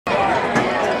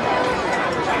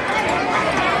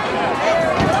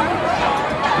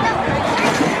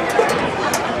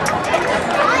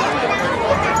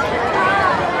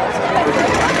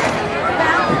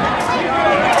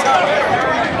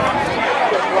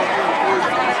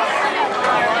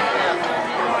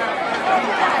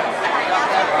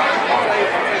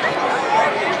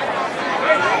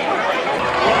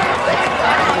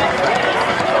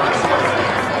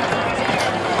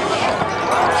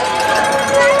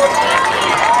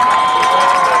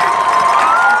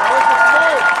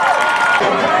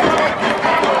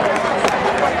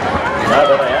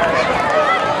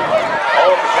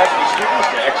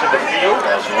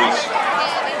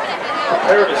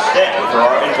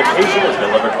invocation is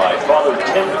delivered by Father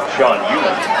Tim Sean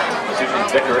Ewan,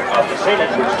 Assistant Vicar of the St.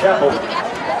 Edward's Chapel,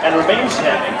 and remains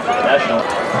standing for the national.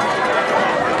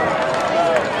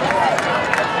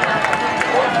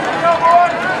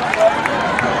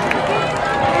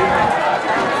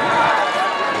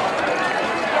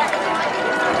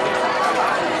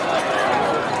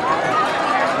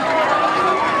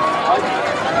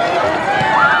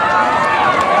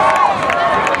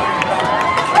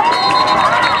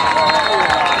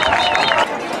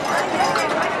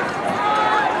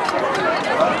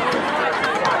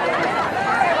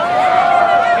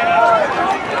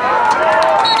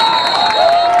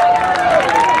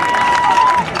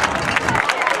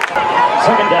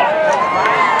 Second down.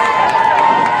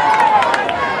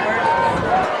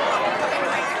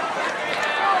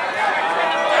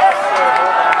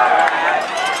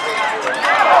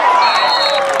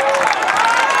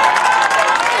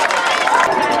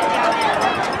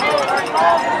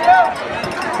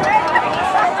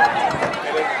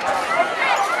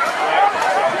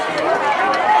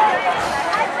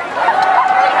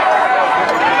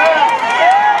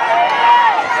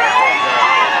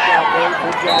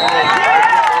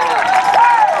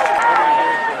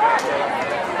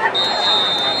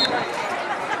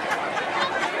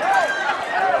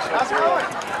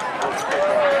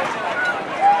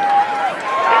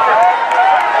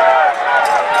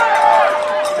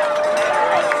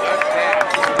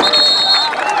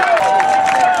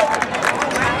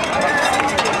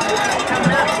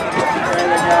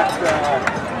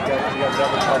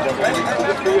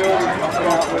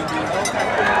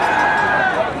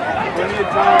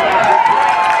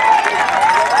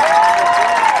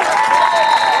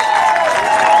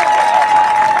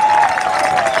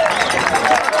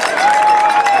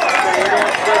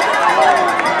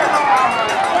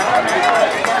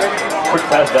 Quick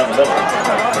pass down the middle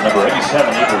for number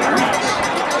 87, Eagle Reeds.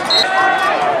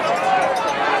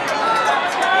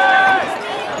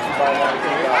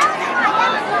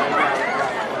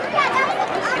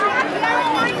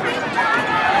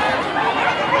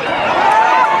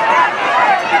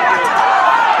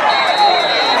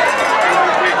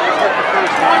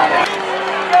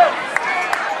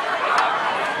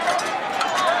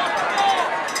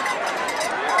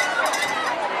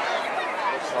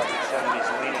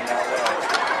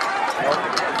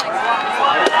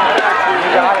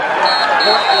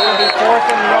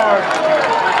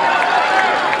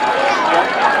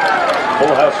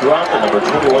 Full house run to number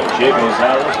 21, Jay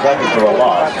Gonzalez, tracking for a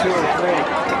loss.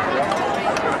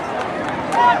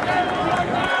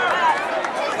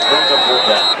 Brings up fourth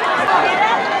down.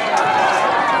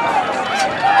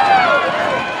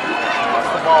 That's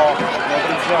the ball.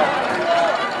 Nobody jump.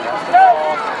 That's the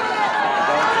ball.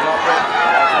 Don't jump it.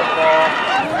 That's the ball.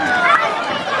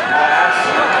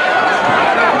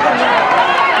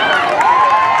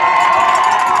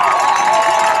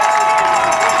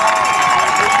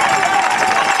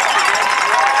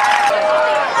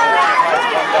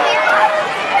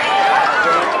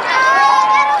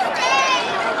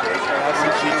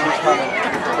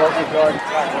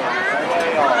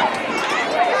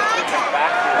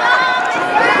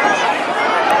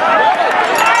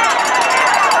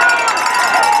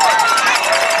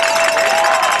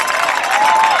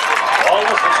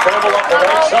 Scramble up the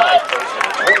right side, goes to the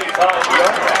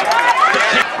 25-yard line.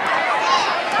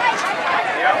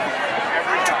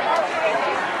 Every time.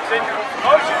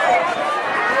 Motion.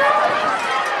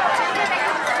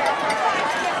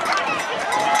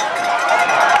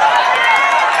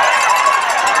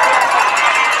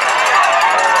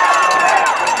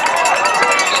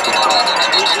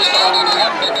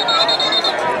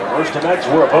 First to Max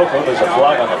Waraboko, there's a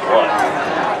flag on the play.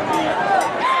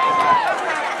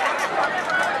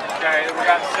 We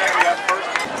got second, we got first.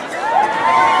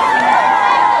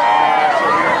 So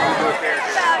we don't do it there.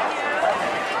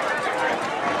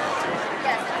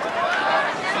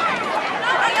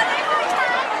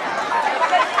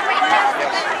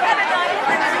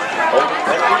 Holding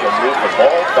penalty and move the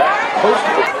ball back close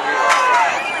to the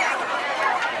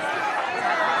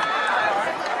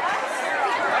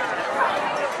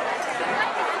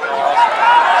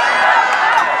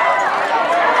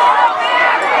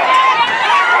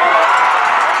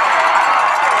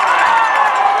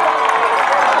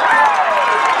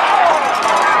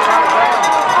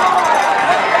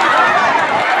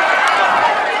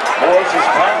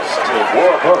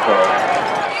Waraboko.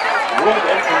 Ruled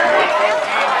incomplete.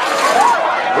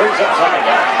 Brings up something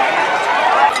down.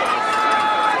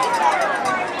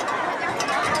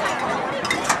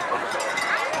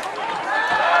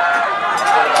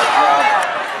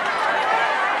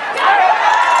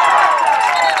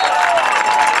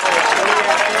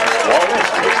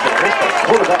 Wallace takes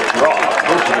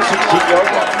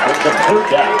third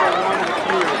down.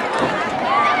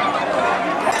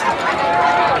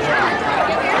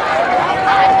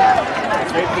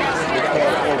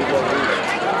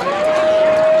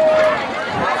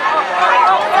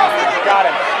 Got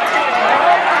him.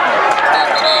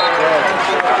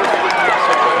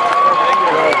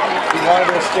 Good. He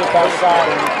wanted to escape outside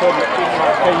and he couldn't.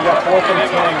 Okay, you got 4th and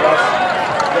 10, Russ.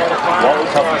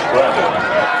 Wallace up the scramble.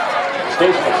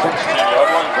 Stays on the 16-yard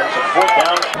line, brings a 4th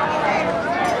down.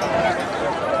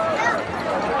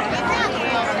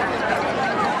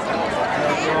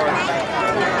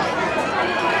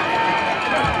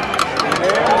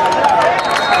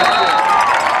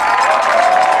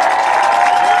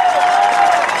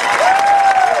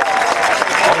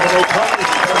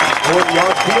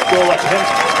 Yard field goal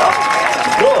attempt.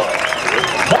 Good.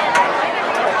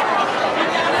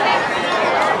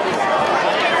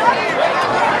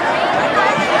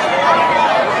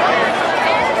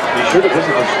 Be sure to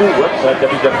visit the school website,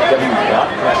 www.casady.org,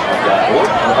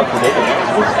 for up-to-date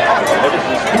announcements and the latest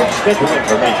school schedule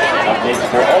information and updates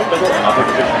for all middle and upper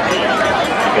division teams.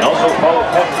 You can also follow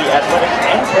Casady Athletics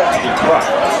and Casady Pride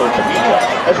on social media,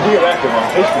 as we are active on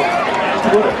Facebook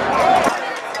and Twitter.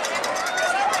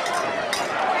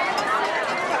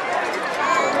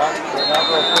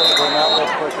 We're not real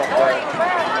quick up there.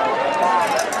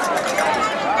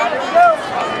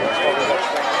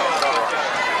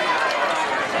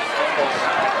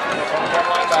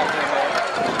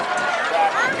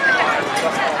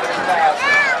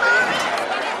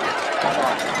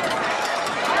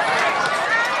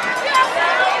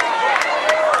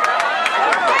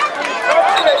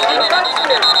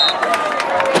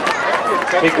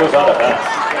 Kick goes out of bounds.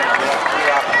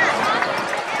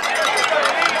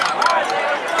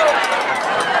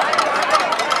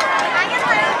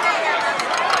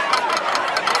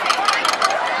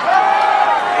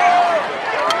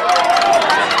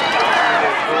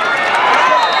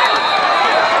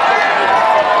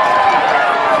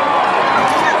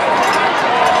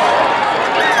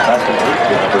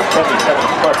 Number 77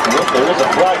 Clark. There is a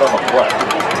flag on the play.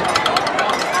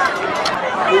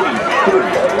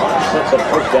 30-yard line sets up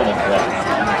 1st down and 10.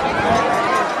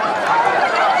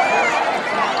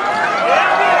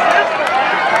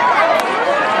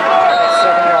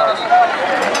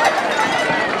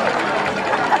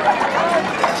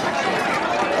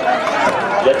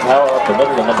 Jet power up the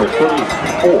middle to number 34,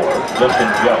 Justin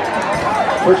Jones.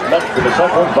 First met for the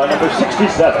Cyclones by number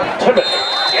 67, Timothy.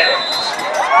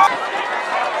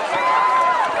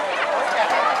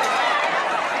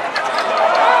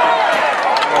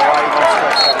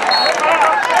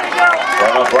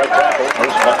 Right tackle,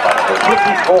 first met by number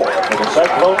 54 for the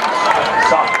Cyclones,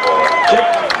 sophomore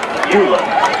Jake Hewlin.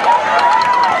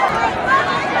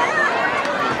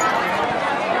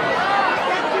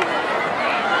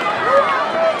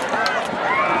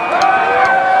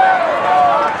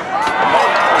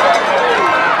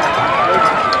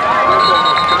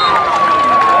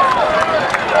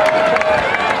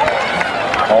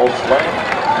 Ball slant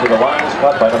to the line is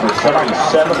caught by number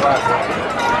 77,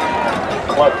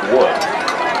 Clark Wood.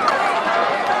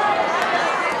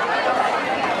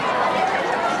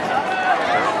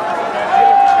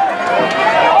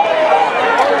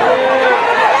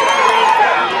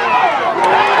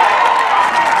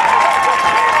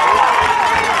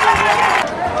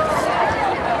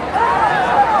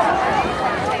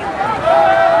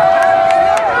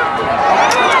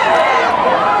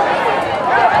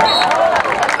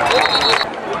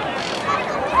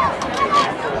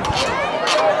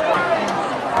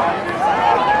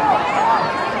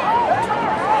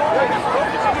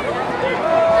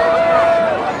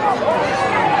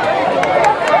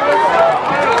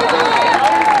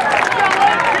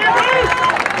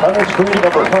 Hunter screen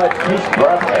number 5, Keith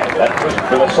Bradley. That was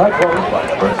for the Cyclones by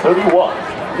number 31,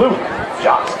 Luke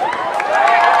Johnson.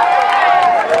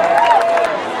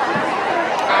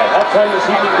 At halftime this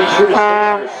evening, be sure to stay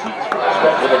in your seats for a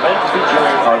special event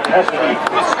featuring our Casady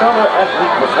Scholar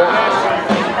Athlete Performance.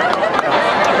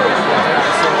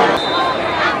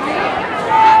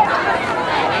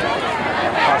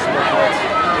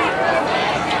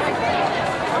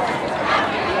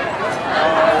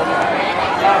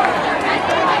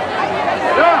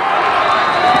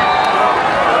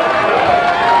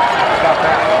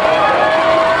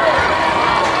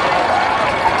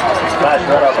 Smash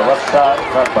right on the left side,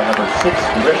 caught by number 6,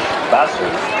 Rich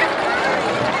Bassett.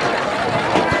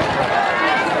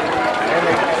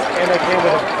 And they came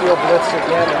with a field blitz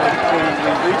again, and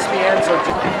we reached the end zone.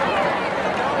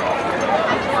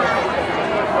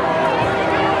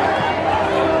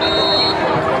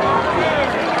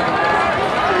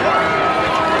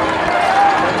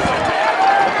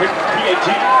 PAT.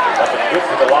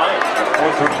 the line.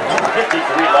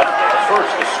 4:53 left in the first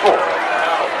to score.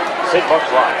 St.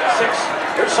 Mark's line 6.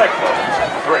 Here's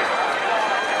Cyclones 3.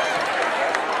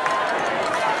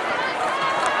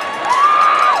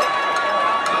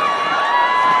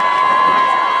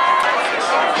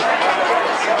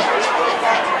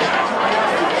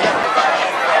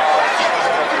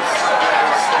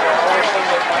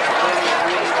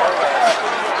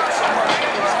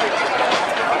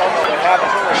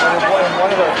 One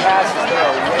of their passes, they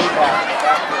are way back.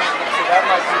 So that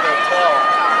might be their tell.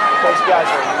 Those guys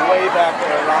are way back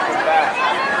there, rocking back.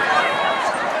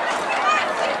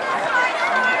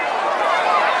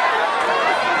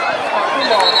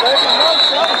 Come on, baby, no,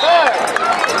 something there.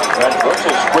 And Brooks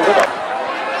will split it up.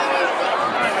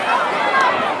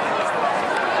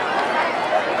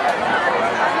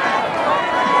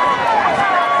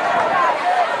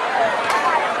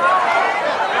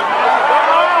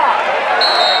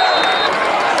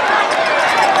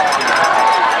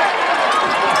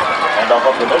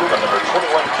 Up the middle, number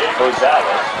 21, Jay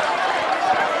Gonzalez.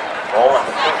 Ball at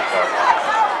the 30-yard line.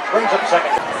 Brings up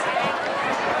second.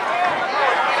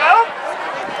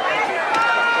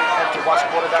 Watch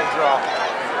quarterback draw.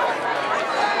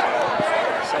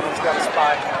 Someone's got a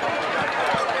spy.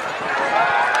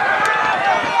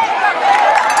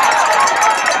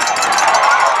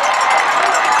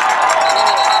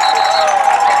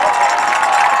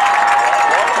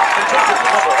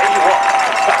 Number 81,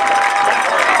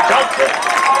 Johnson.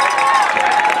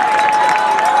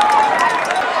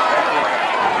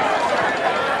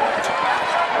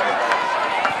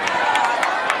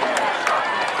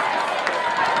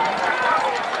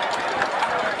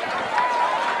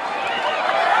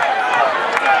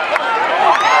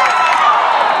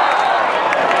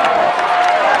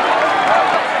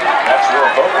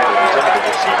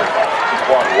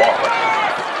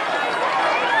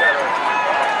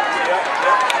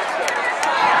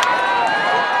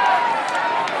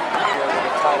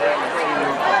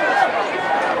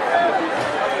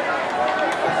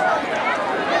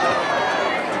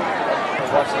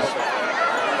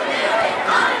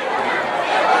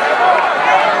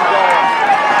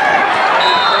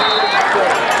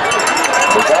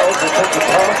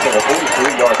 The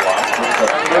 43-yard line brings up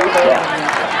third down.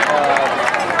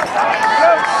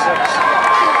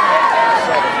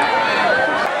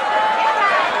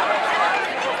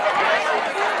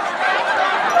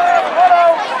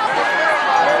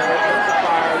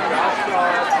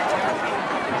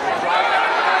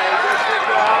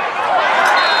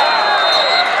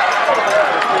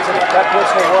 That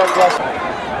puts the work lesson.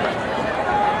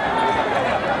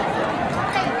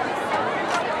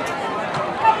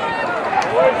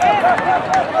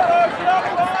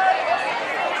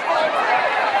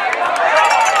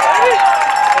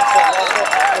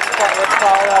 Let's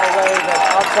call that away. The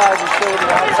outside, you show the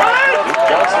outside.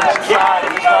 Johnson's kick.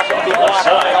 He's not going to be left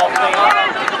side.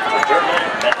 Germany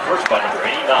met first by number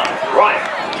 89, Ryan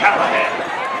Callahan.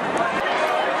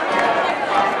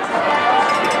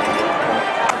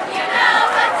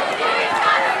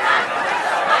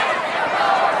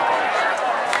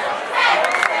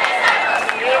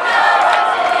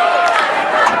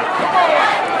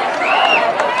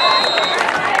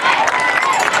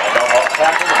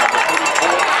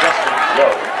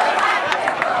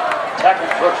 Tackle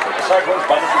first for the Cyclones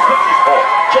by number 54,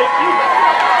 Jake Euler.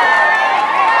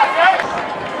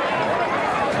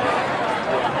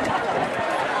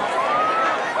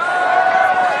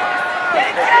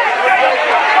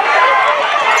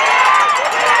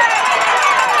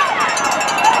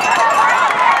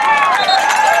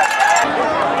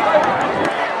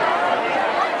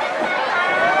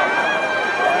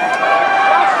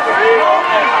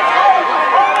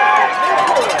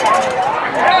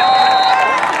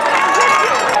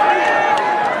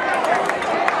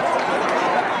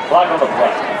 Flag on the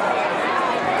play.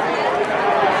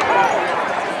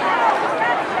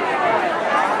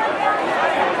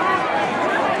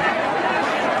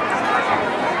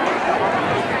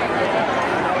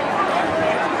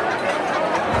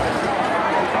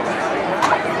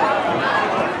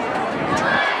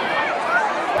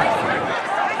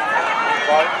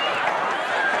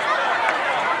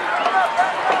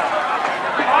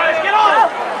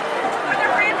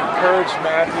 Encourage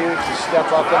Matthew to step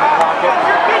up in the pocket.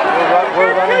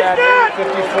 We're running at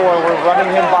 54. We're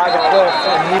running him by the cliff,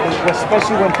 and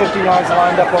especially when 59's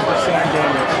lined up over Sam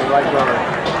Daniels, the right guard.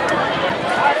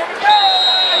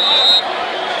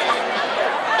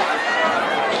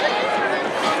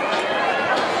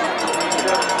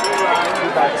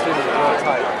 2-by-2, real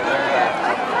tight.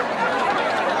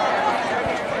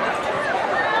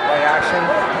 Play action.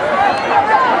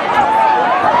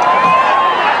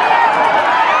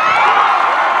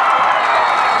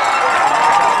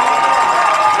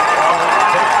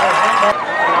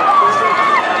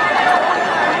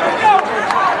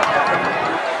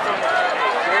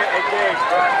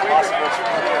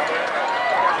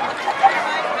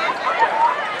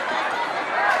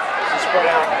 Spread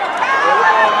out.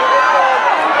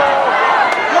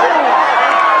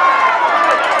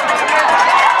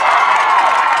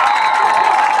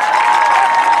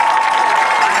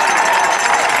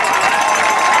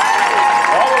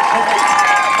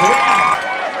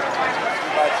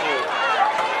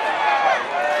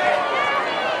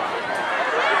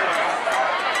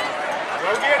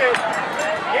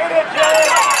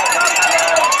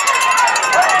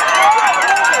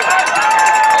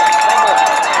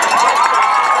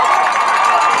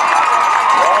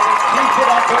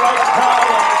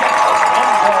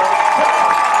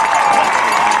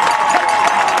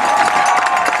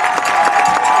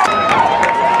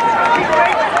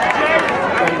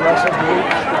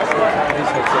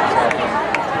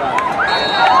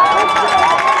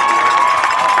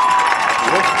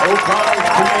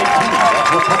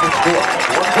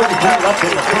 Left in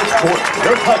the first quarter.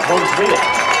 Their Cyclones lead it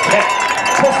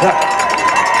 10-7.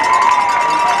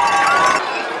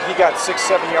 He got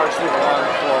 6-7 yards through the line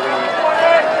before we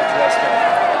addressed him.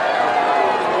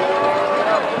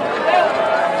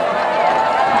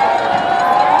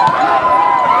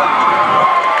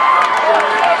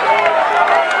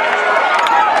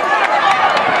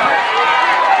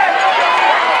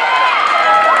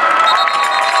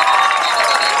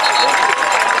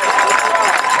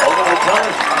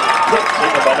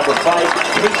 Taken by number 5,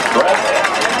 Chase Bradley.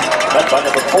 Met by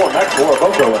number 4, Max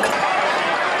Warabogo.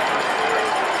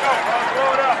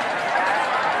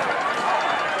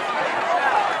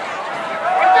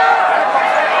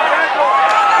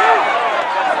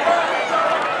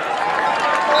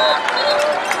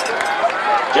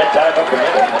 Jet dive up the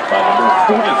middle, met by number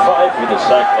 45 for the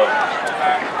Cyclones.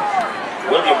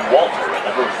 William Walter at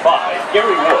number 5,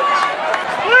 Gary Woods.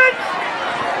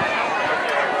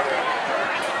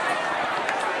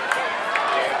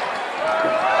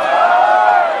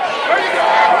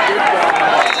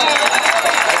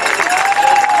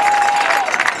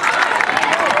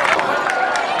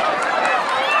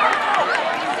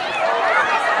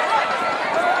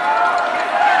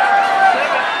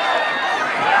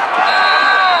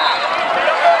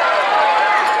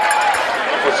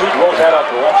 Rolls out on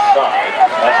the left side.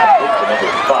 That's complete to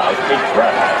number 5, Kate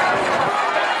Bradley.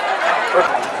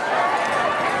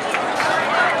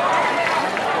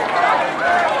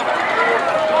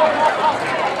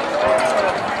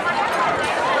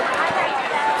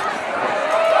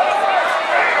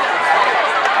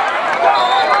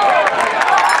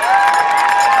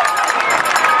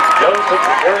 Jones takes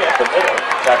the carry up the middle,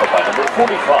 tackled by number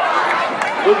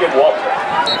 45, William Walter.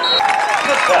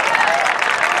 Good tackle.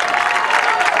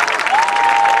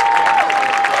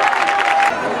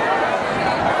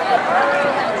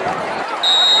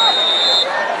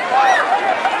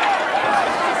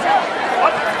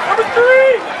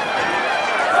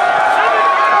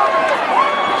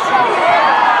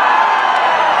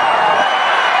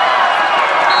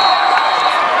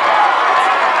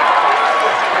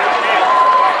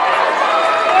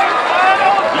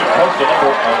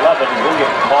 Number 11,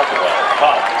 William Caldwell,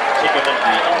 caught, taken into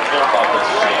the jump off the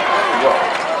same row.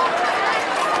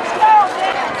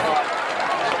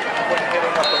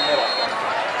 Hitting up the middle.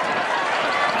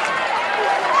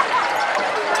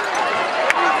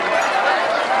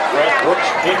 Grant Brooks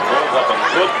kick goes up and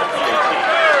good for PAT.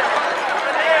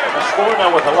 And the score now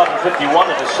with 11:51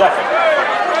 in the second.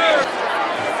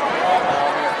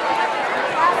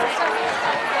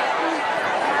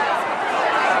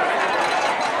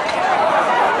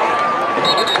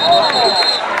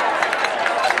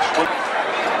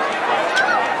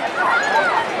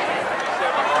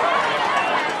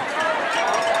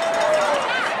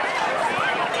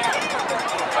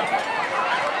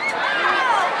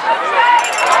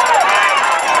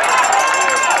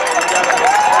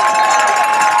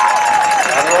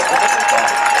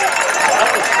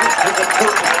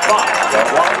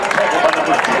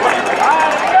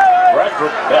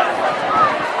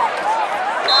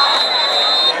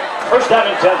 First down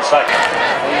in 10 seconds.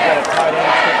 You got a tight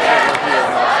end kick over here.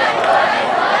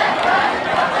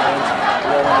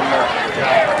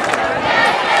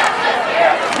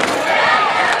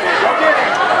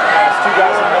 There's two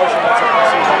guys in motion. That's a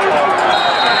precision call.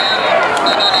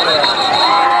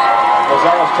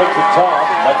 Gonzalez takes the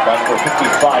toss. That's by number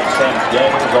 55, Sam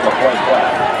Daniels on the play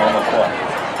flat. On the play.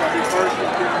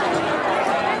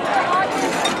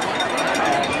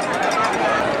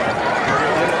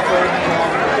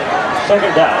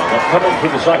 Second down, they're coming to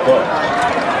the Cyclones.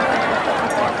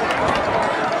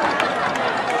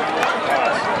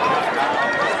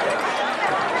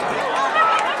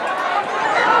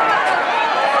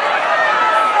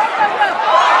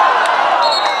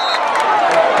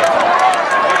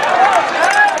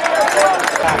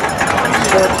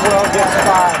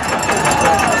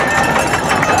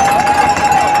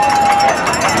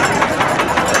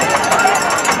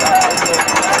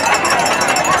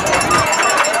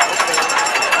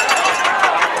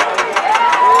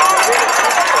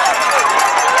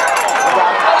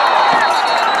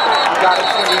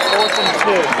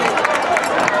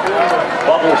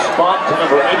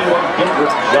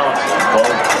 Edward Johnson.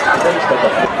 Ball placed at the...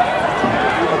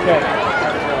 Okay,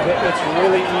 it's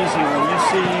really easy when you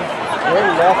see your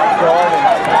left guard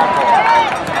and tackle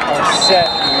are set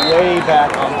way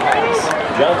back on pass.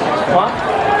 Johnson's clock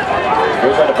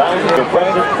goes out of bounds.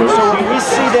 So when we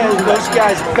see those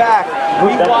guys back,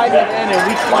 we widen it in and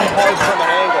we fly hard from an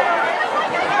angle.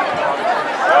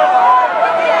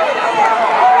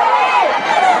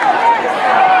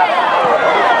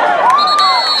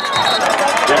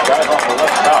 That dive off the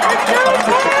left side.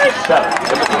 Number 67.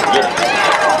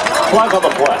 Flag on the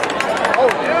play.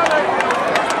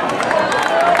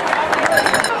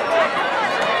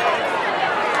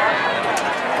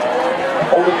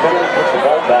 Holding penalty puts the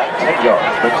ball back 10 yards.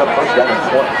 Brings up first down and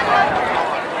 20.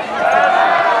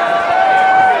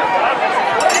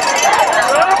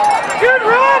 Good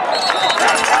run!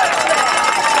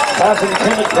 Pass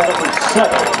intended for number 7.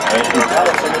 Andrew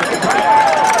Patterson in between.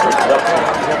 Brings up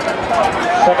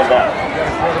second down.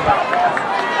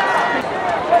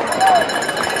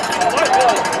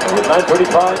 With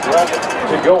 9:35 left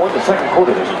to go in the second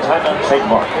quarter, there's a timeout St.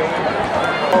 Mark.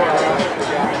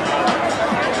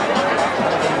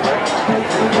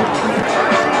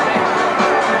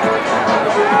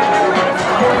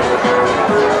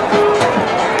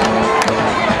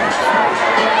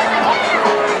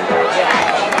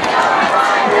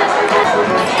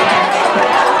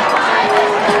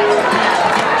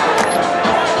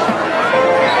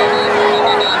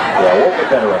 Yeah, we'll get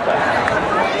better at that.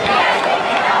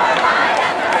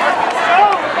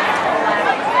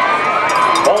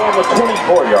 Ball on the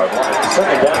 24-yard line.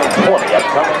 Second down and 20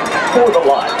 upcoming for the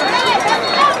Lions.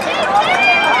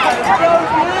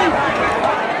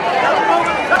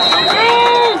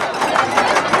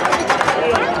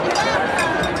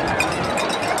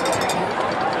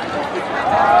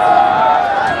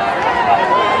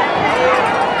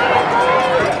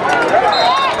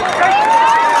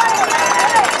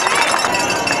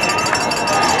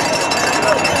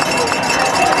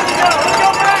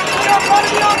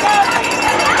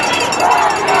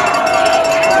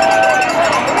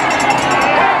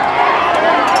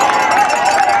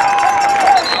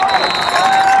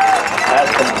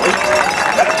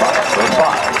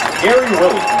 Gary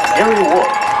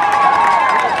Wood.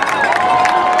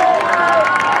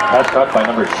 Pass caught by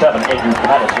number 7, Andrew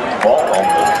Patterson. Ball on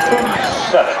the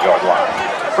 37-yard line.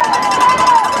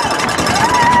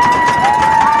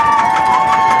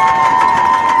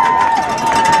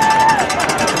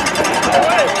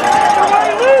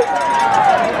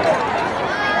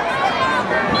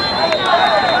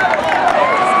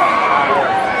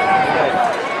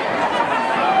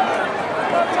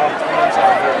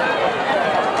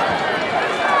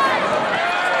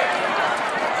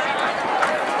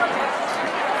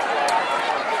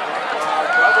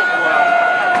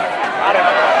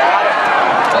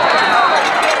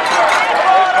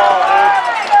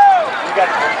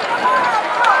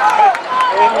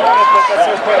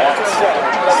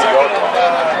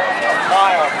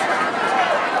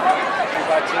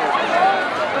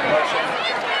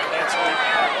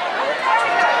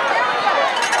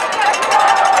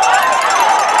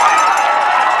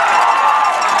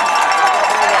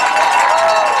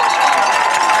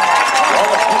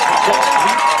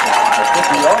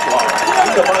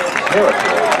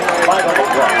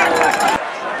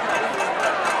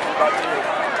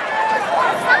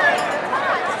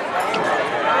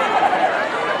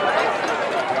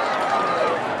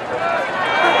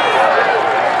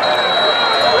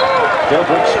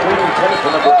 Delbert screen intended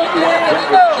for number 81,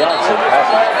 Edward Johnson.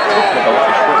 Passing tipped at the line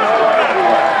of scrimmage.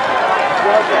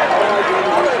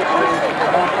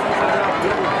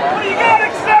 You got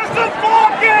excessive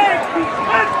blocking!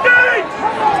 Let's dig!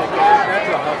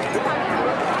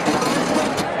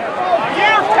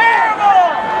 You're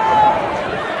terrible!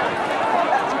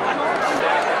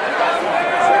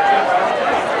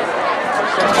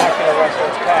 Send back to the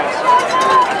Westwood's pass.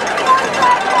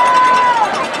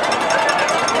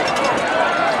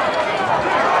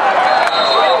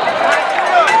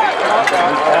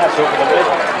 Pass over the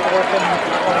middle.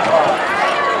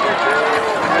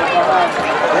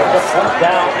 There's a front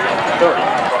down 30.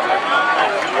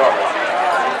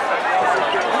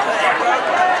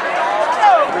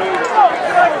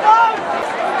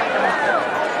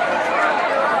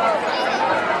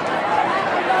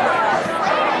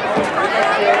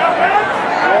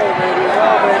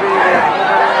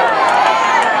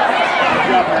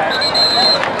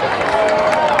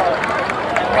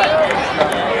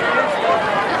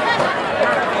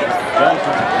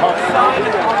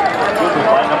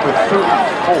 By number 34,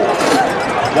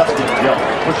 Justin Jones.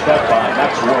 Pushed out by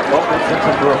Max Ward. Opens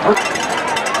into a first.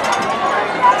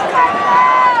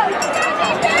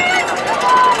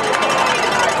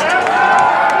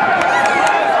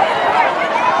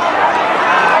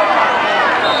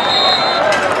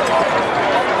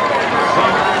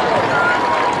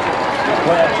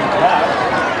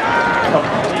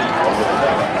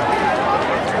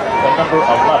 number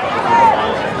 11 for the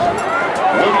Lions,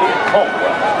 William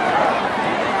Caldwell.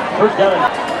 First down and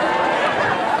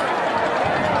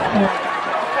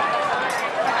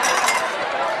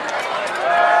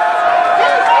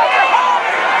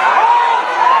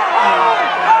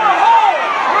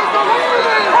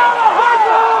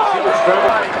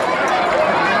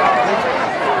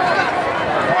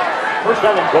first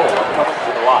down and goal coming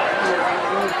to the Lions.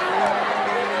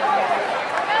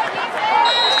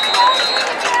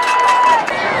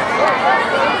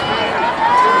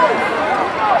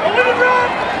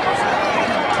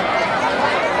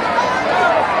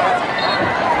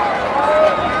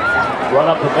 Run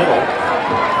up the middle.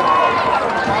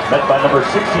 Met by number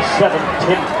 67,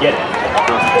 Tim Getty.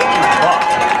 Number 55,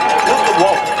 William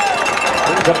Walton.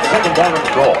 Brings up second down and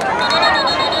goal.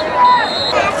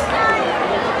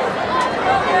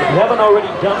 If you haven't already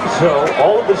done so,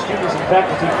 all of the students and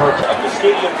faculty parts of the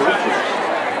stadium bleachers.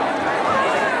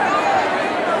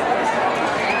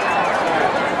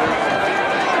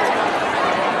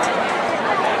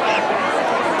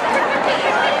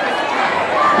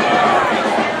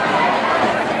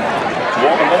 To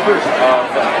all the members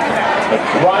of the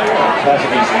Crier and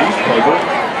Casady's newspaper,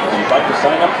 if you'd like to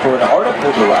sign up for an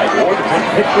article to write or to take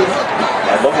pictures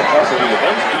at local Casady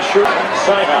events, be sure to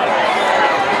sign up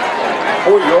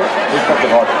for your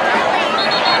respective article.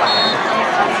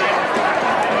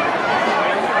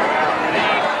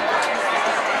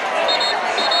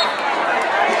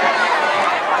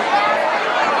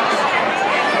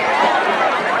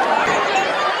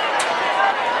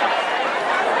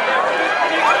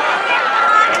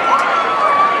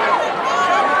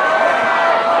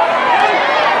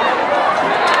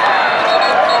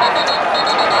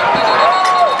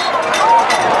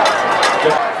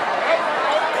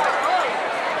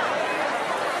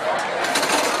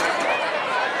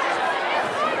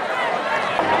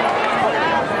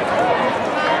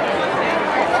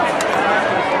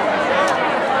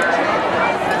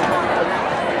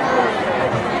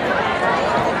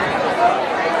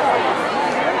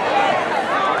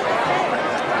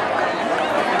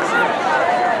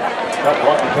 Got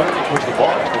one return to push the ball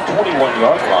to the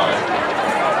 21-yard line.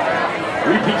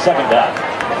 Repeat second down.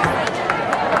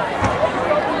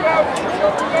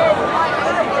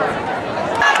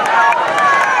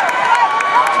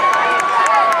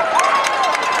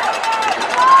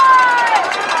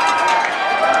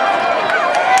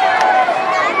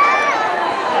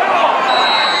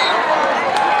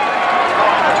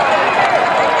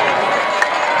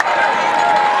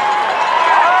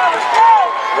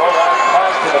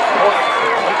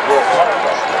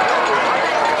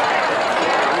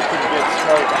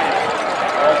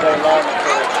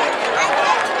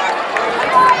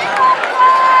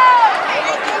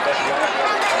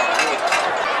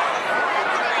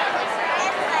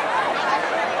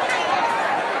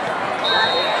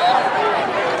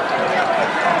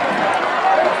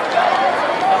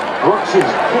 Brooks' kick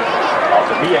off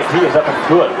the BAT is up and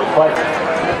good with 5.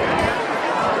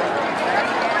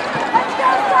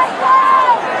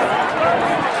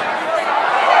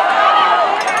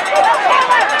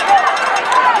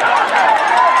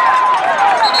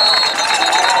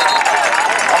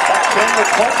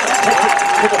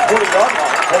 To the 40-yard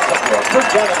line. That's up there. First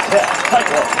down and 10.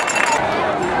 Cyclone.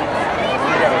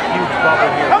 We got a huge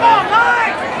bubble here. Come on,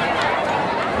 line!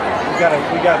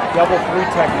 We got double three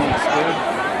techniques, dude.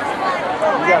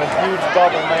 We got a huge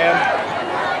bubble, man.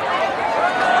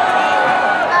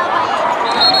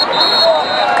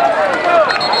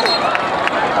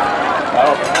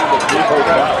 Oh, the deeper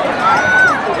down.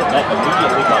 Met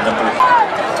immediately by number.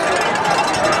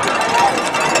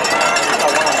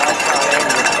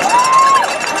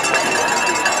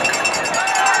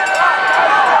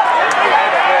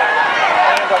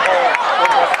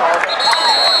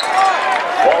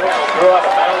 Throw out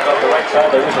of bounds on the right side.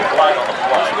 There is a flag on the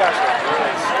fly.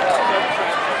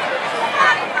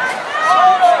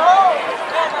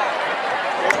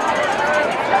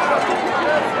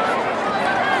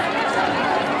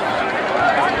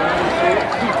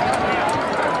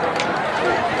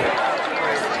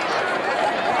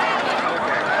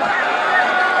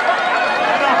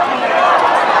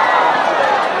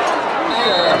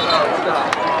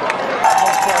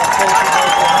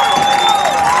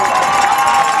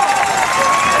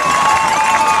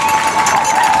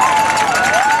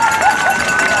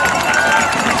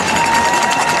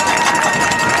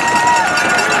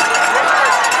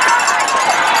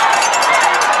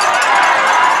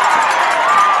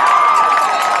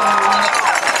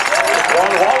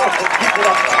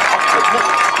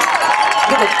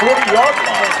 To the 40-yard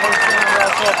line.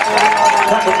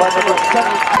 Tackled by number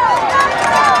 7.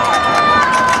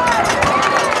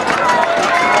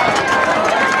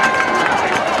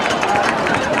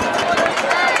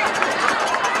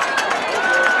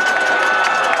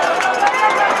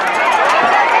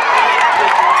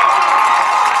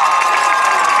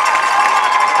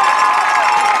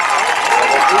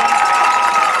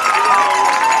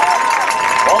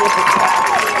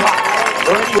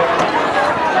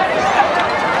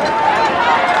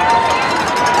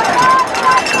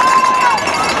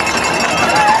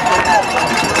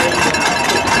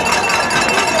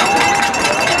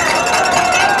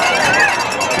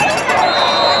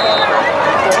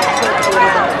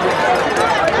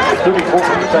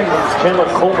 Seconds, Chandler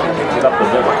Coleman takes it up the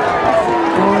middle.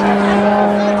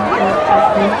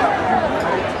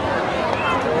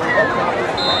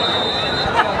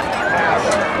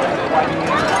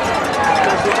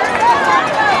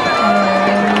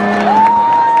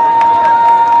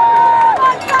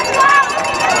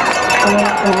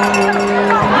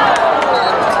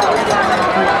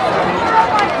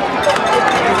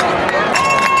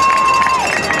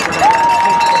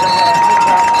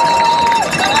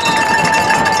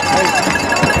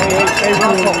 Hey,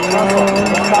 Russell,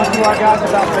 talk to our guys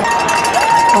about this.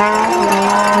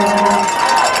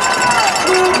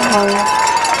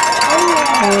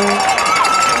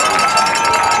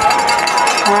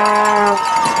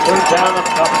 Third down and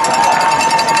up.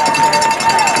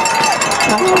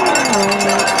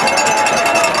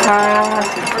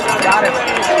 Got it.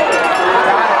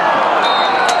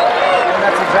 And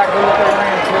that's exactly what they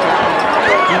ran to.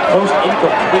 Deep post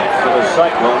incomplete for the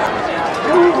Cyclones.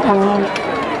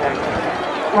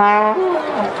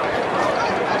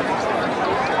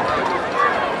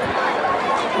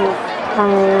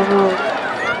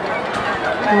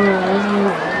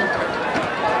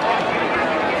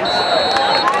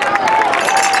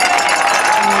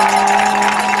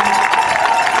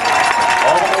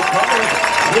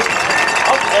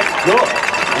 Up and good.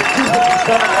 With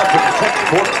 2:57 left in the second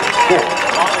quarter. Score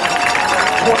on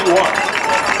 21.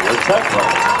 The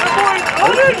Cyclones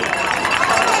 13.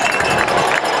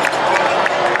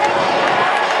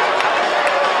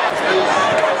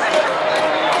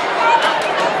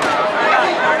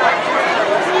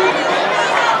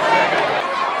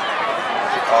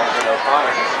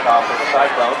 O'Connor to stop for the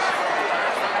Cyclones.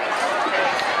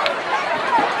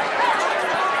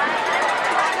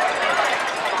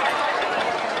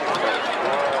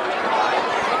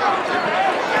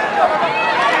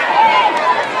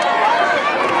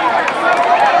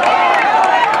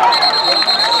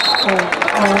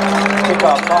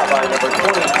 Kickoff caught by number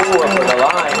 24 for the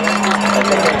Lions as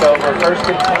they take over 1st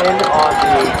and 10 on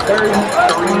the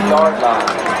 33-yard line.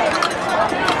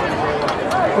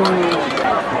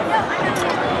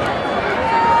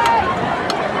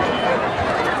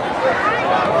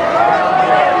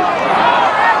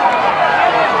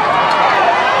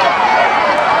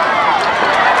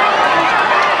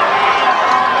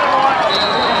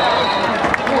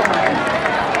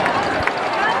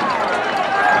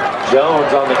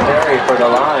 Jones on the carry for the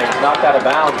Lions, knocked out of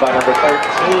bounds by number 13,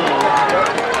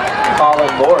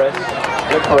 Colin Morris.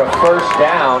 Good for a first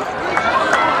down.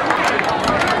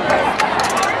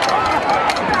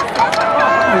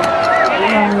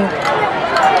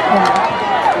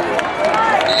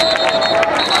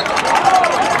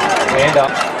 And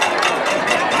up.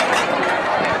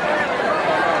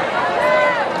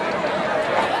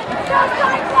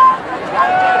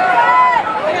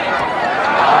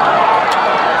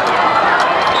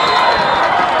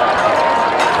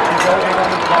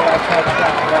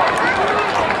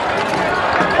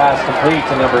 Pass complete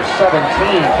to number 17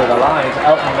 for the Lions,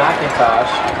 Elton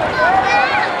McIntosh.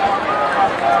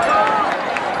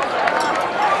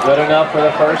 Good enough for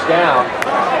the first down.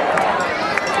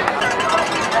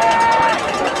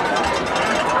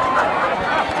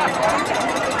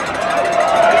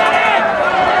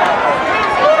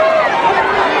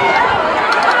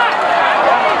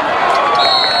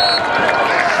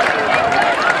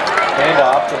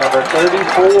 Handoff to number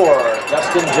 34,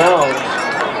 Justin Jones.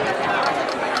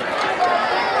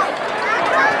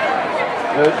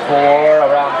 Good for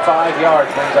around 5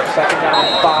 yards, brings up 2nd down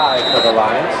and 5 for the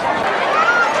Lions.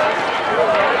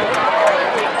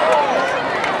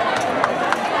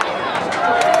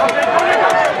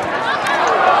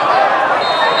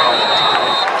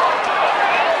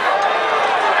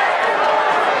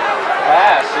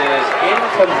 Pass is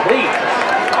incomplete.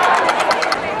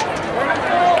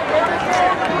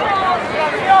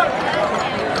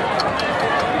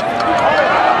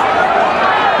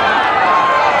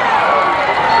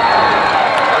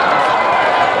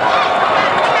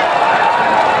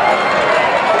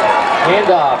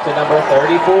 Handoff to number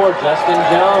 34, Justin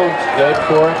Jones. Good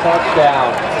for a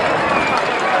touchdown.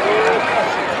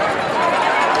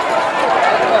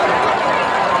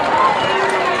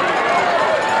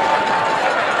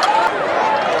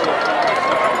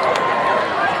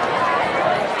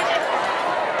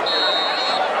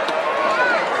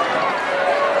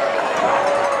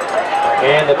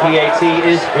 And the PAT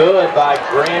is good by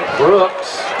Grant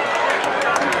Brooks.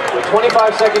 with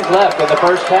 25 seconds left in the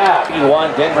first half.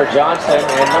 He1 Denver Johnson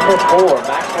and number 4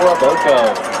 Max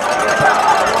Moraboko.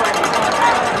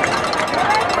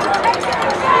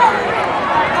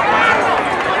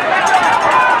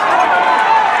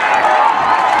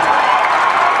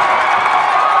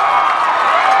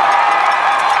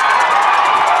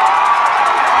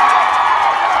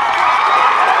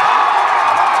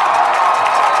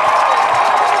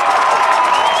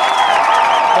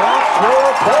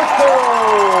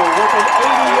 With an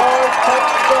 80-yard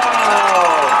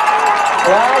touchdown.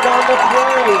 Flag on the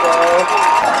play, though.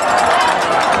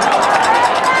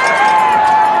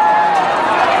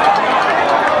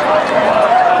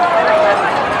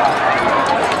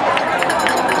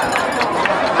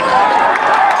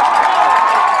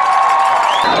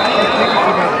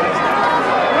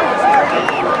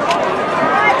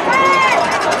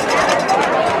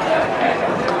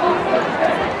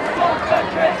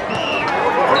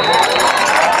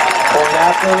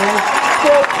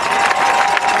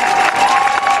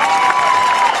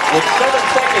 With 7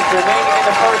 seconds remaining in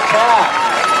the first half,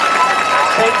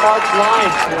 St. Mark's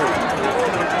Lions.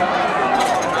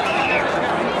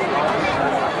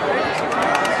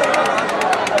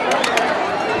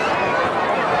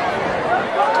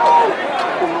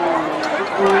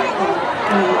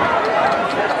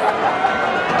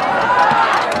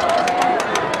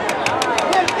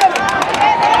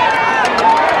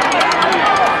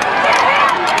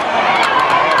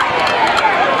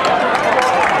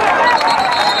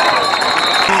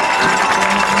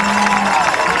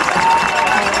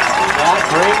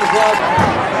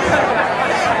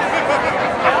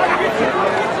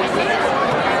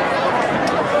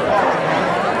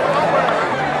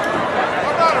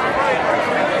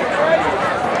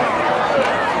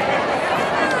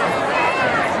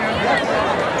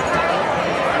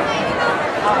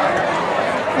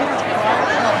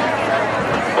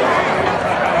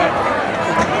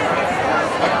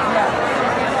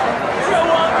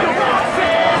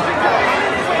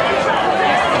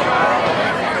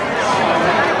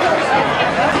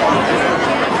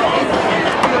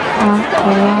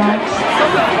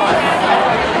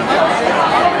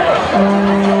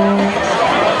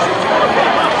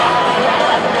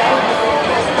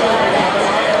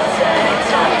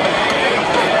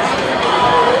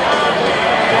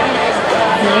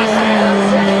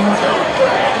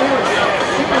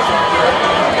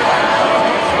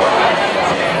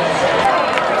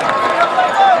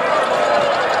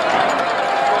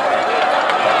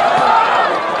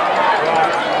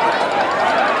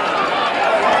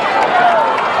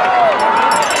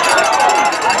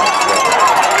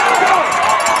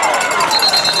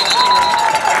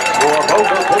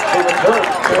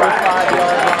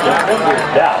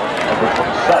 Down, number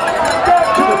 27,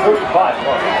 to the 35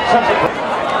 mark.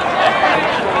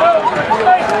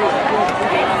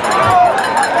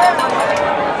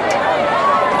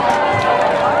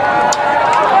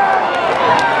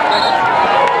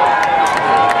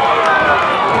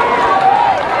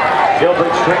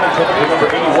 Gilbert Strington to number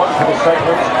 81 for the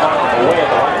Cyclones, knocked away at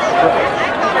the line of scrimmage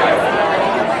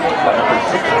by number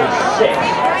 66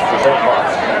 for St.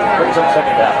 Mark's. Brings up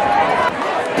second down.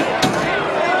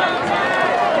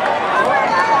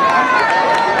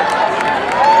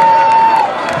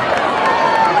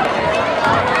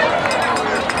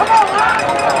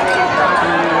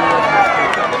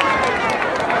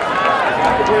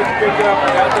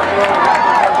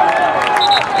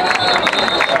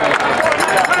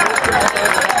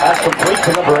 Pass complete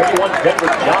to number 81, Denver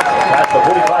Johnson, past the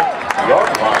 45-yard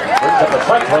line. Brings up the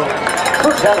Cyclones,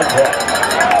 first down and 10.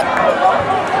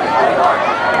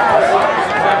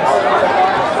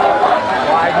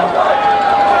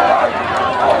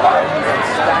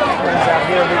 Out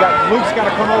here, we got Luke's got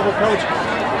to come over, coach.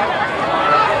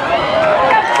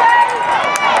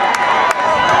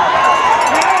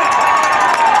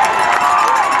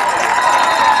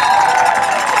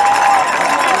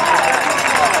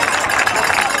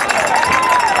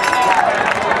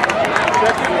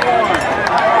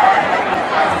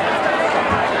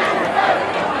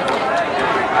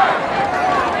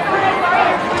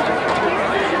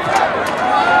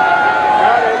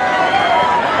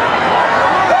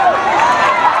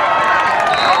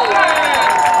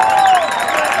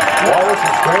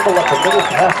 Scramble up the middle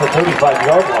past the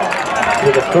 35-yard line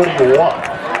to the 31.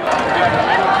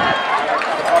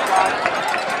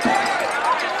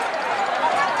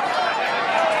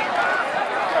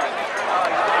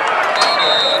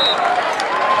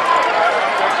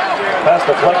 Pass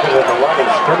deflected at the line of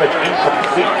scrimmage,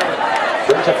 incomplete.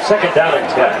 Brings up second down and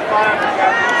 10.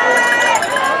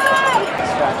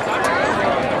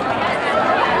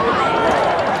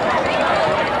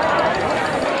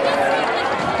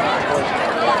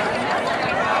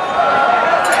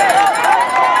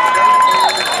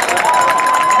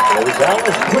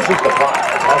 the pile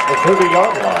past the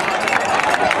 30-yard line.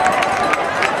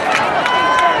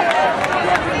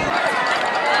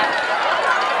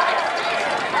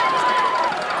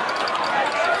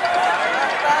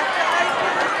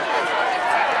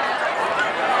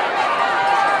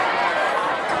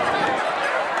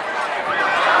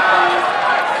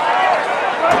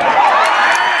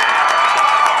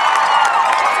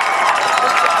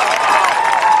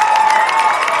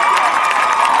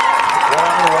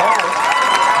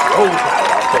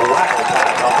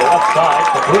 Side,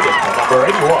 completed to number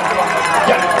 81,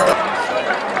 Jennifer.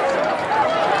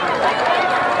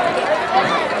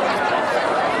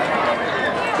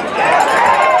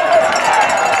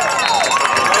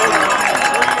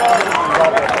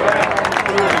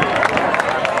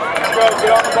 Let's go,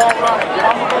 get on the ball running, get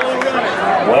on the ball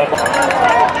running.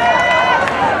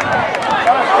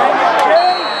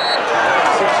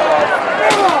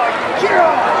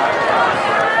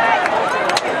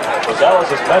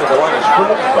 Gonzalez is met at the line of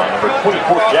scrimmage by number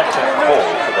 24, Jackson Cole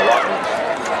for the Lockers.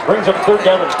 Brings up 3rd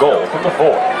down and goal from the 4.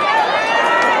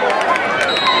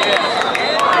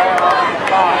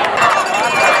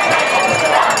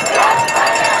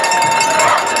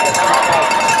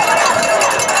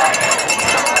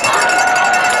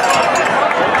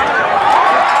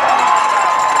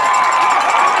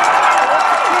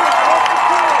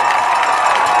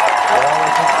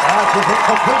 Pass is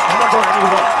incomplete to number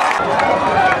 81.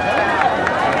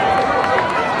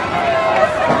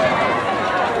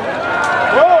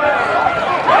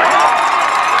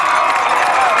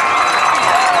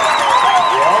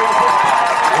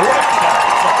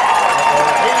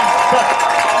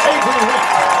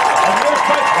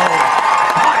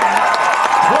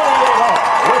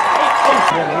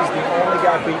 He's the only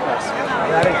guy beating us.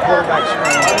 That ain't quarterback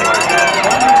screen.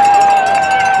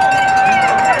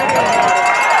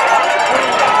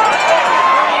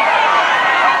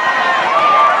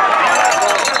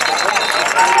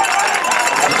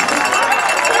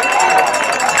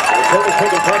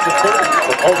 Taking back to third,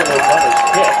 the Coleman runners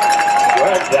kick.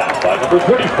 Dragged down by number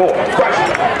 34,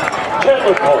 freshman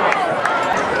Chandler Coleman.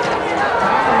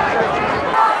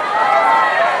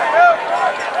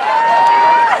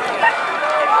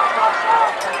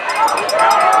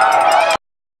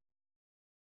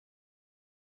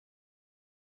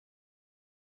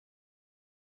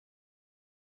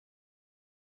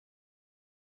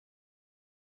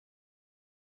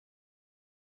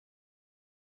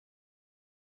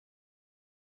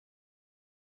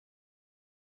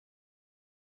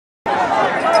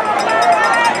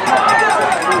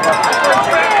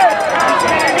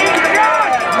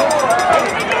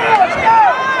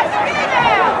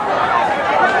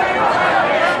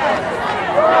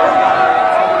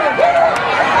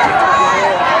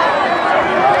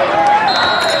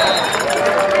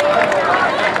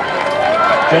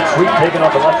 Jet Sweet taken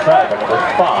on the left side by number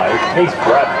 5, Case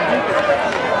Bradley.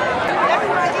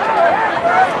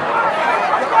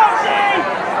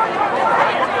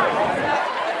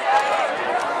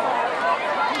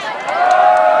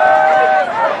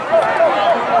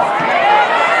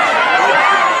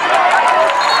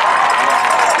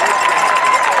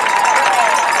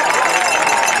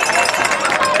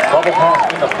 Bubble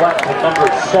pass in the flat to number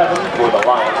 7 for the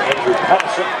Lions, Andrew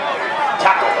Patterson.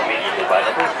 Tackled immediately by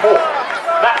number 4.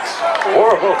 Max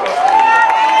Warhofer.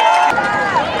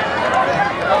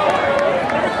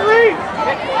 3.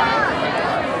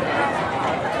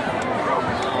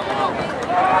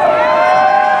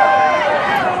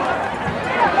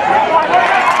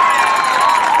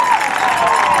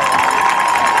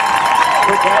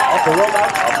 Quick out off the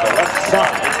rollout of the left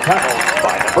side, tackled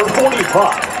by number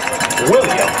 45,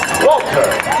 William Walter.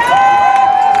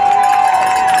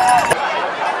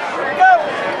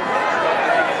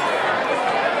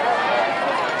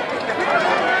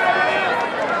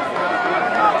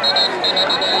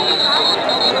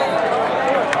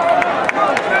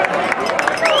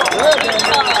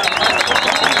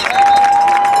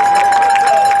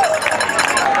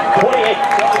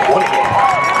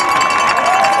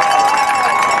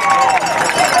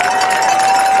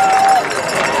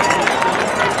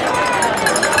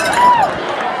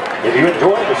 If you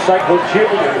enjoyed the Cyclone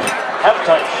Cheerleaders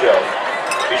halftime show,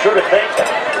 be sure to thank them.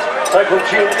 Cyclone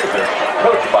Cheerleaders is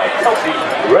coached by Kelsey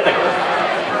Reniger,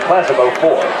 class of 04,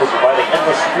 for providing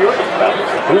endless spirit and boundless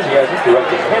enthusiasm throughout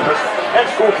the campus and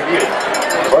school community.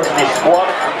 The varsity squad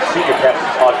includes senior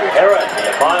captains Audrey Hara and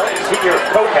Mia Miles, senior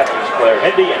co-captains Claire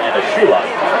Hendy and Anna Schulach,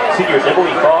 seniors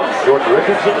Emily Fogg, Jordan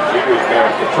Richardson, juniors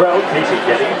Maren Cottrell, Casey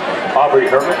Denny, Aubrey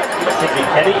Herman, Mackenzie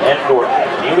Kenny, and Norton,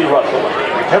 Neely Russell, and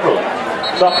Avery Timberlake.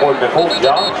 Sophomore Nicole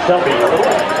John, Shelby Little,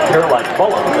 Caroline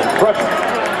Mullins, and freshman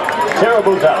Sarah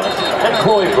Bozales, and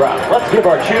Chloe Brown. Let's give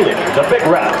our cheerleaders a big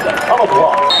round of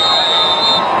applause.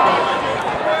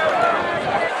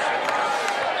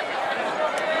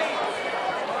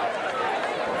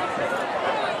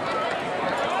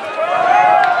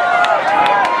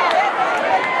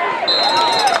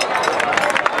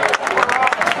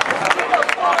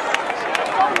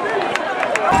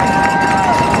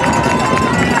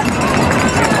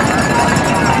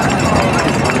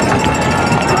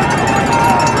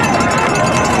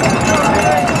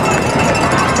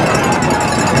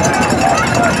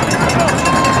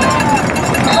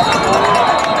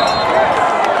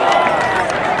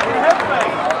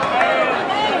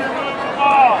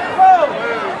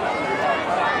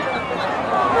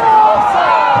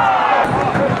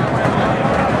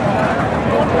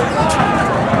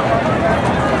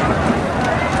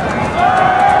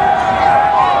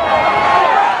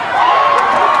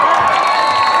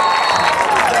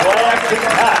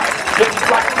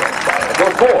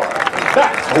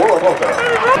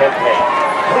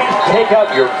 Please take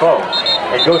out your phone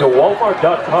and go to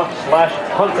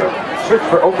walmart.com/hunger, search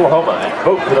for Oklahoma, and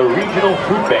vote for the regional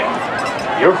food bank.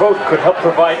 Your vote could help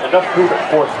provide enough food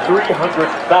for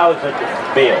 300,000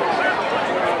 meals.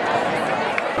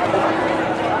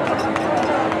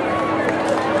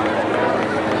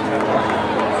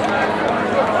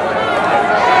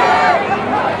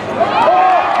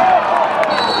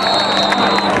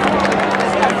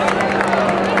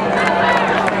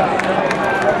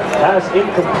 Pass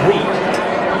incomplete.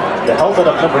 The helmet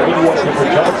of number 81, Mr.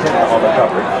 Johnson, on the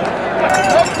coverage.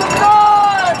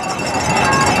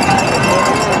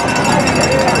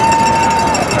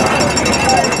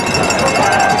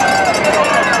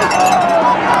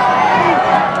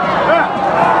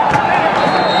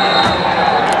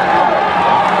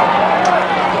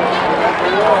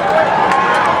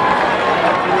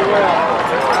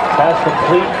 Pass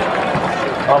complete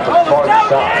on the far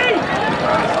side.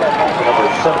 Number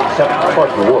 77,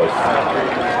 Parker Wood.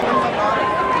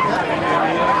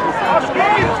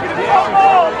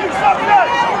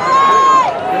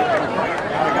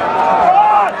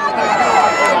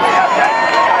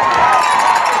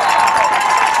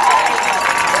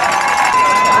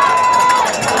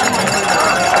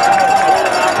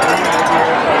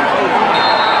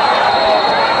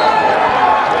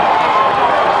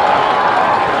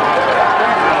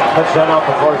 Touchdown off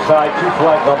the far side, 2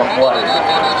 flags on the play.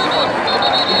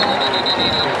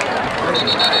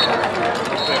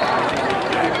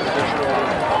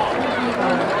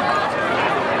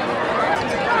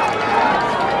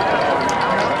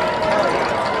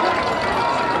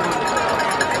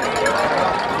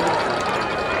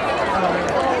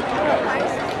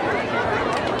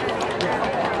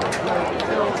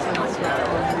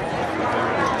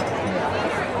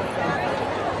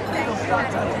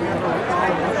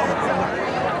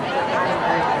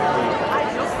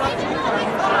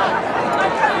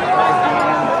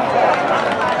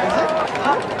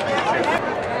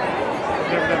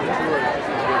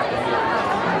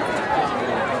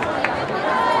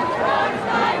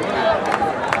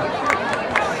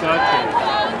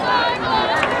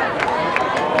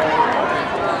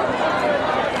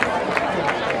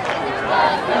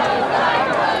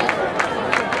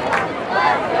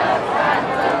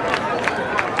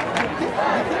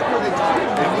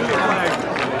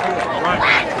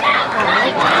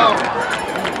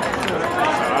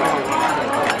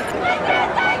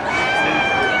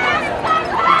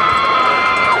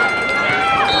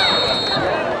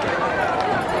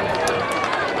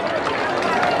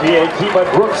 PAT by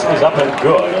Brooks is up and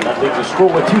good, and that leaves the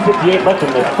score with 2:58 left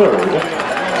in the third.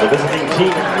 The visiting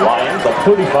team, Lions, up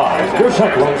 35, their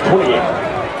Cyclones 28.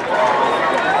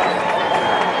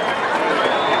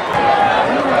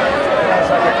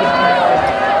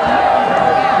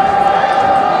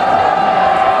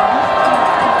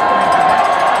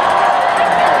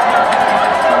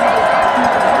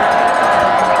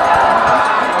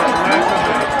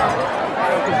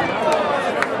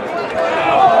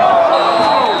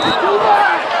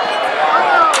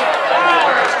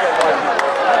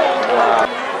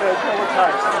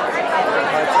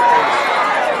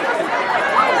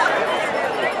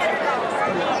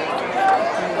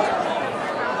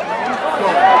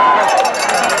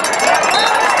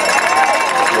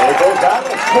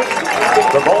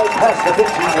 The ball past the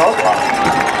 15-yard line.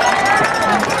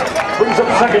 Brings up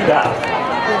second down.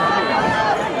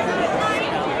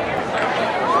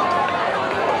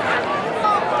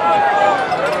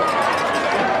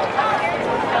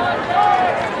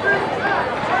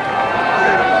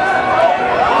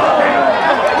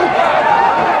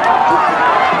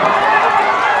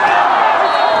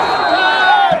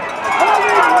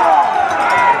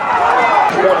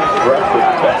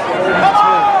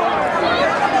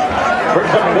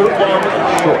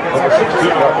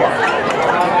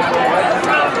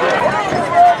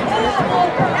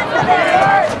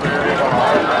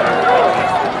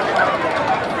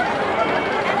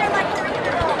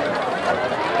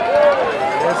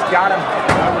 Got him.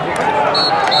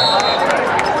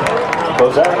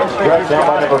 Goes out and dragged down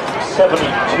by number 72,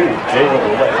 Jalen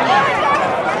Lynch.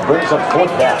 Brings up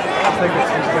fourth down. I think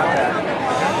he's got that.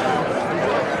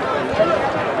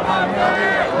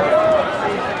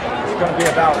 It's going to be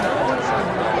about.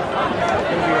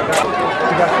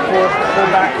 We got full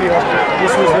backfield.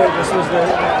 This was the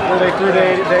where they threw the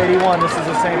 81. This is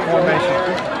the same formation.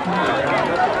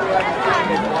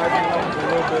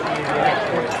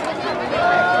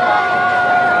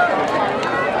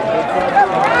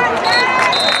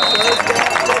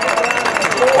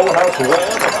 Full house ram.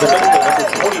 The number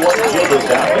 21 Gilbert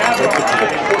down. Takes it to the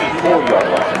 24-yard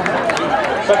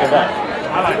line. Second down.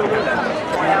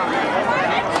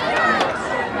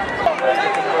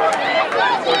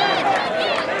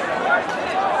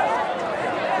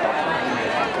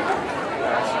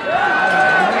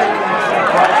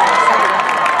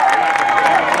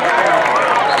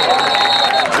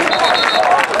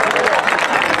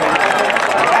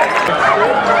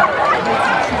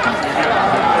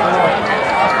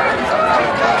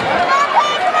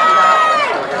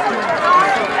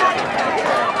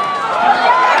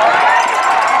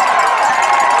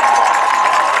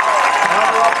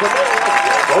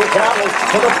 Goes down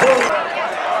to the boot.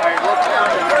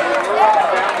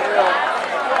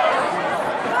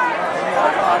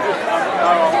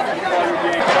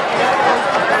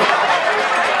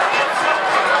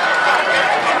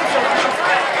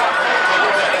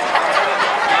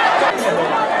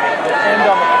 The end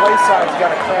on the play side's got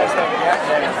to crash that gap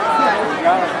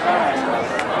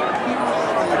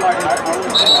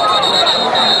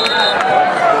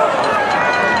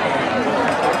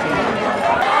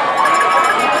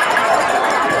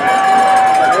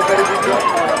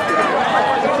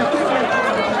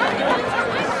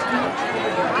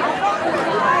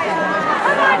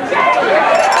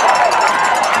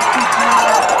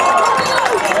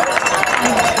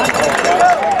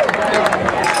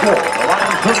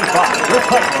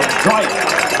Drive.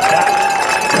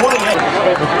 28.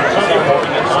 Sunday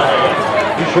morning at 9 a.m.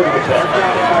 Be sure to attend.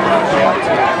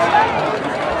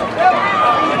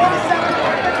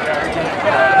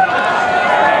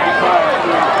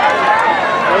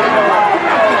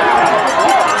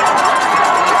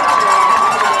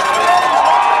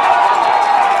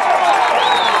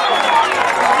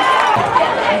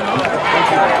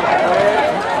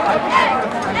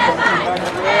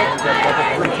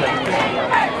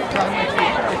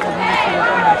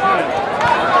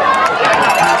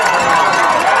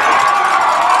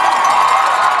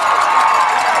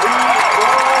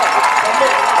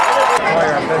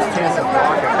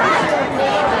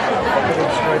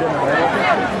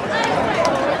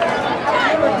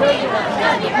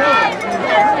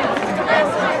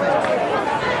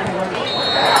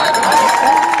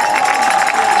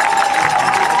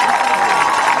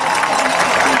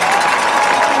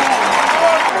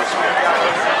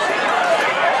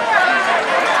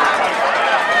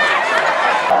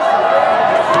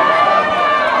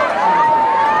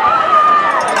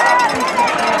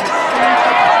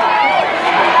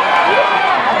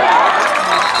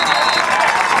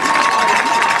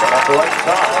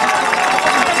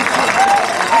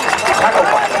 Tackle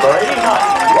by number 89,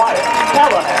 Ryan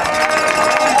Callahan.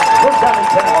 First down and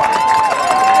 10 line.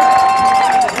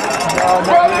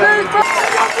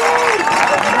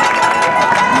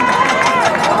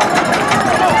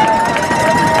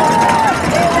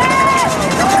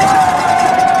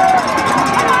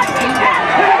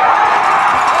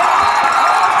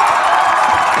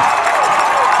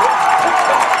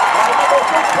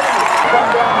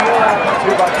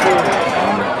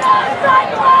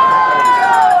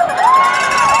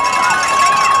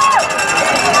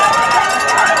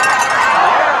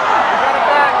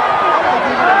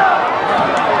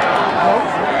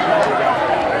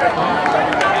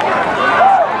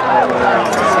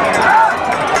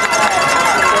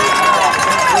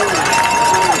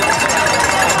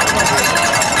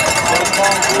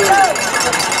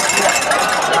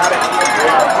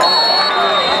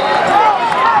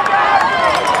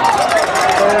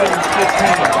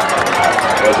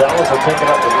 Gonzalez will take it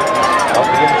up the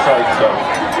inside zone.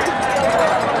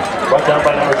 Brought down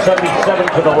by number 77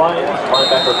 to the Lions,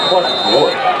 linebacker Clark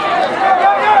Wood.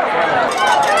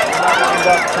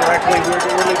 Correctly, we're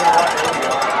leaving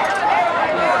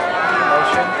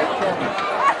motion.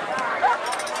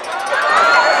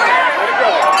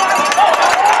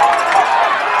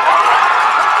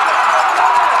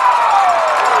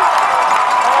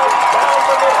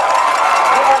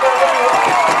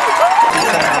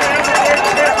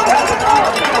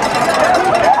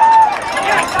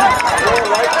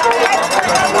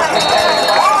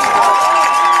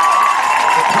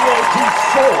 He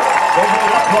soars over the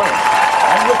left lane.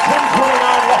 And with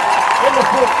 10:29 left in the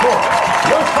fourth quarter,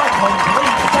 your Cyclones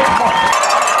lead St. Martin.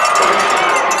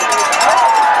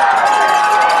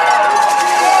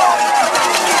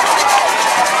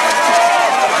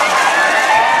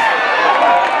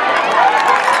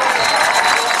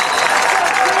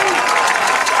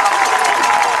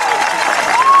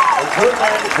 Third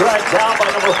man dragged down by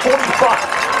number 45,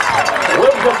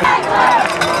 William.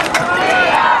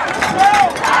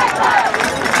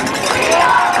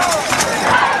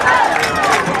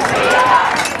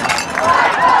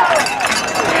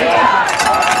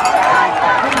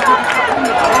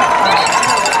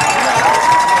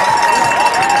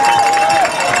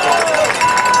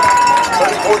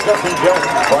 Justin Jones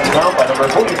brought down by number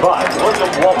 45,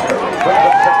 William Walker, brings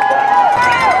up second down.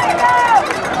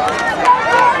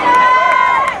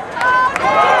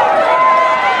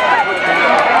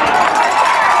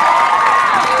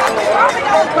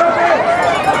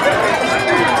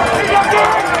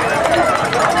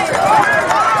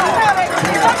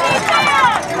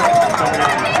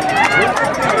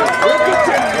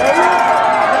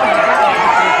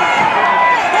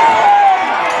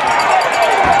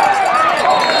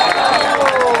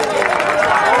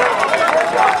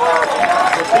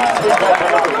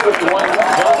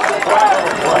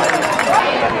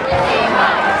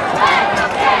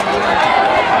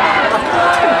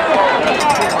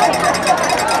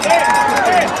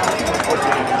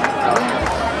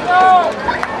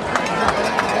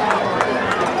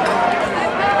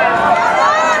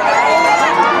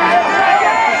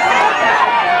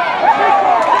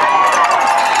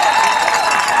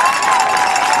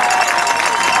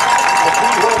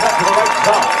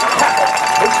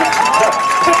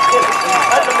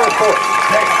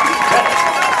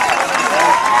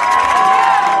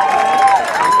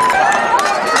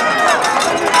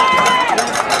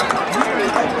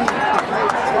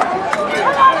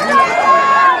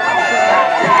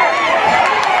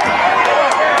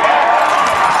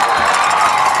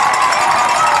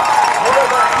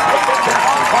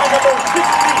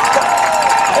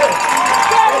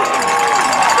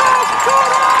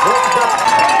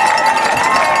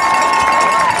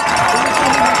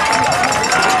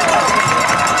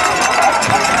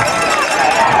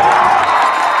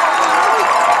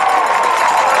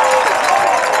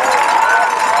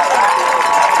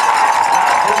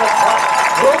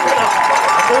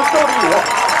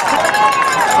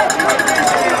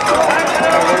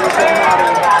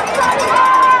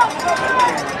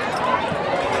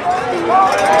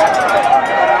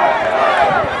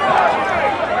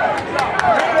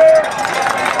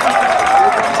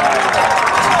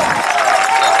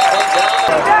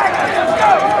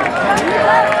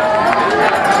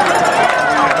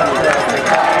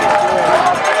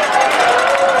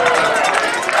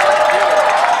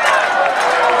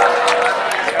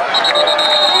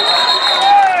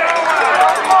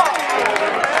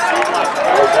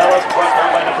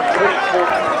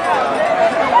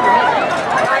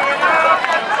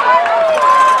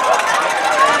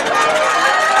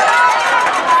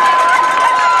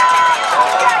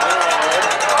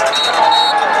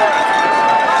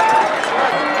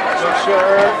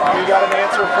 You got an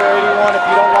answer for 81. If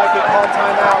you don't like it, call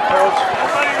timeout, coach.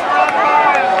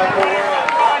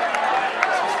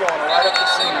 He's going right up the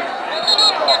seam.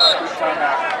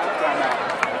 Timeout.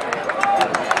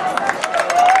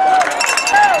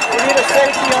 We need a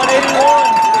safety on 81.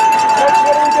 Coach,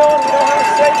 what are we doing? We don't have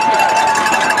a safety.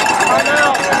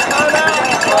 Timeout.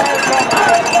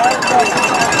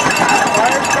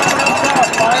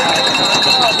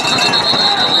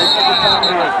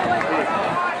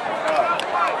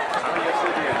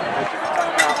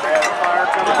 Fire's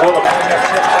coming up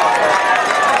top.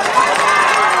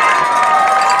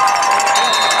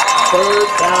 Third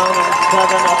down and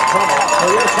 7 upcoming for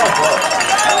your Cyclones.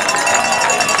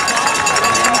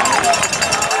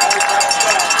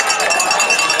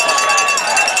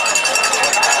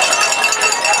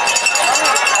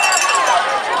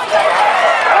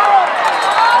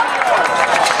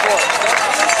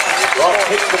 Rock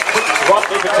takes the quick slant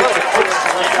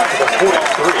to the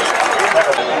 43.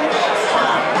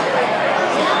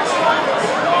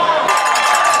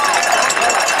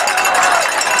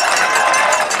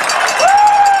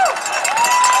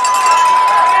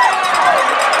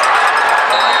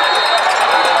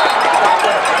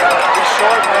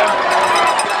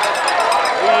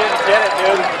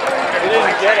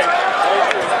 Get it.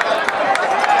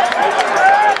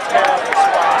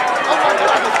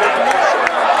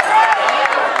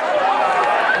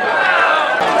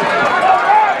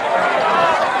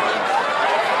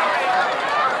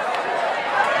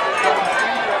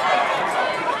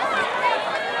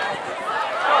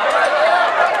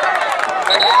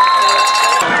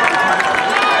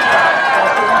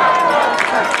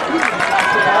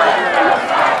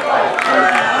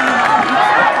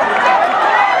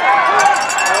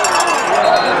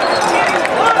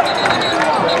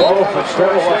 Still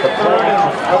at the flag.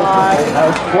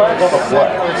 Flag on the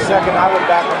flag. Second, I would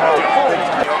back him up.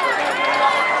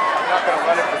 I'm not going to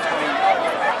run it for 22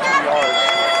 yards.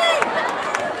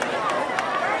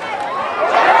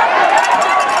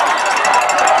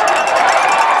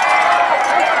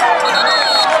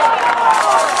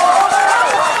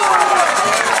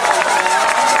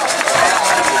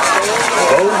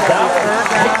 Goes down.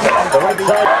 Kicks it off the right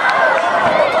side.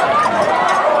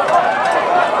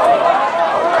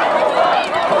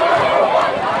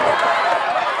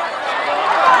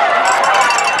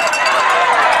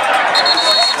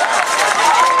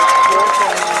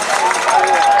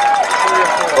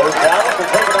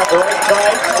 The right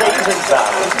side, stays in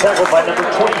bounds. Tackled by number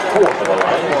 24 for the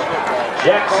Lions,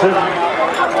 Jackson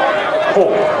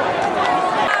Cole.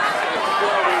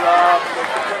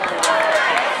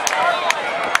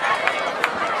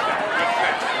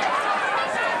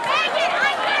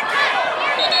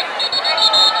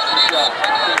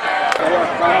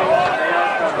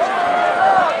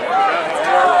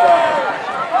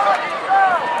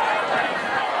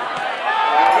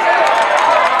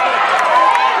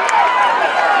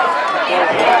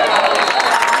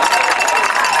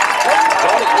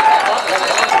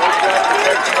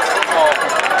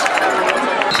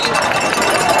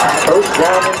 First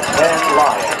down and 10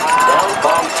 Lions. Down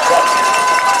by 7.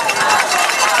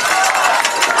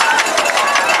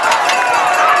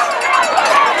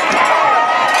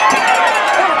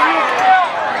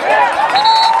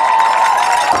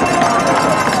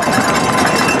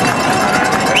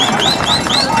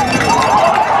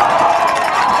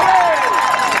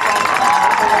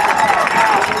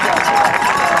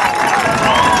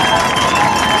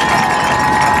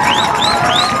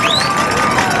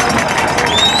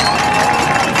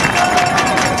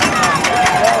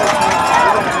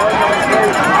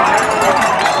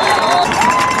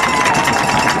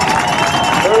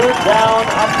 Down,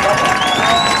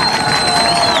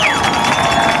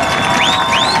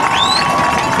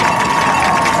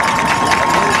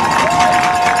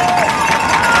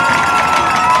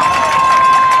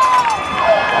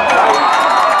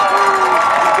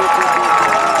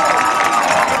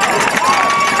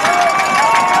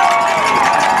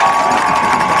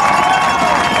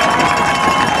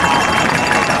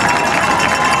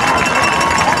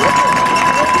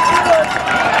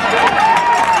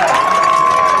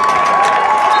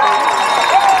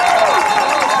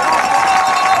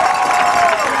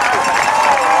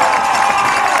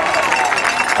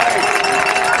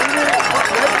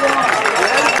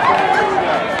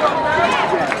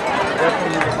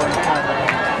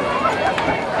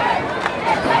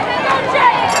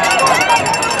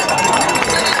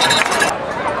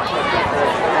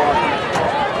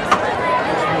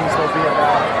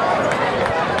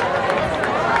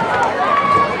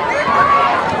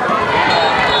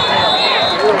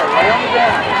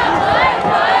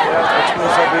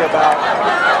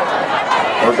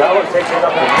 Rosales takes it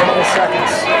up in 10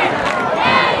 seconds.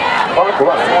 Clock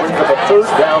running, brings up a third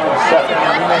down and 7.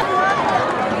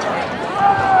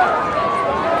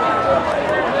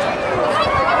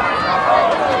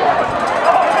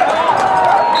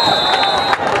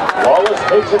 Wallace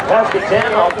takes it past the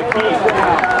 10 off the key.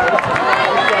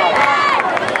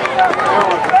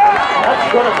 That's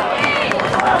good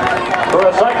for a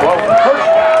Cyclone. First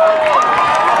down.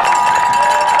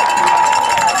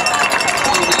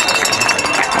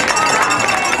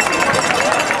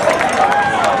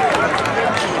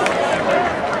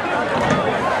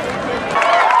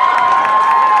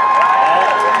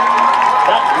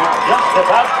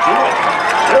 About doing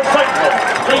the Cyclone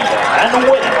lead and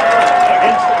win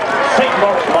against St.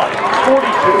 Mark's Lions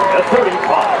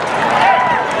 42-35.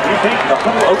 We thank the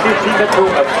whole OKC Metro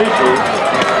officials,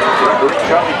 referee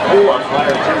Charlie Cole,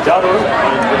 umpire Tim Dotterer,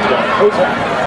 and John Koza.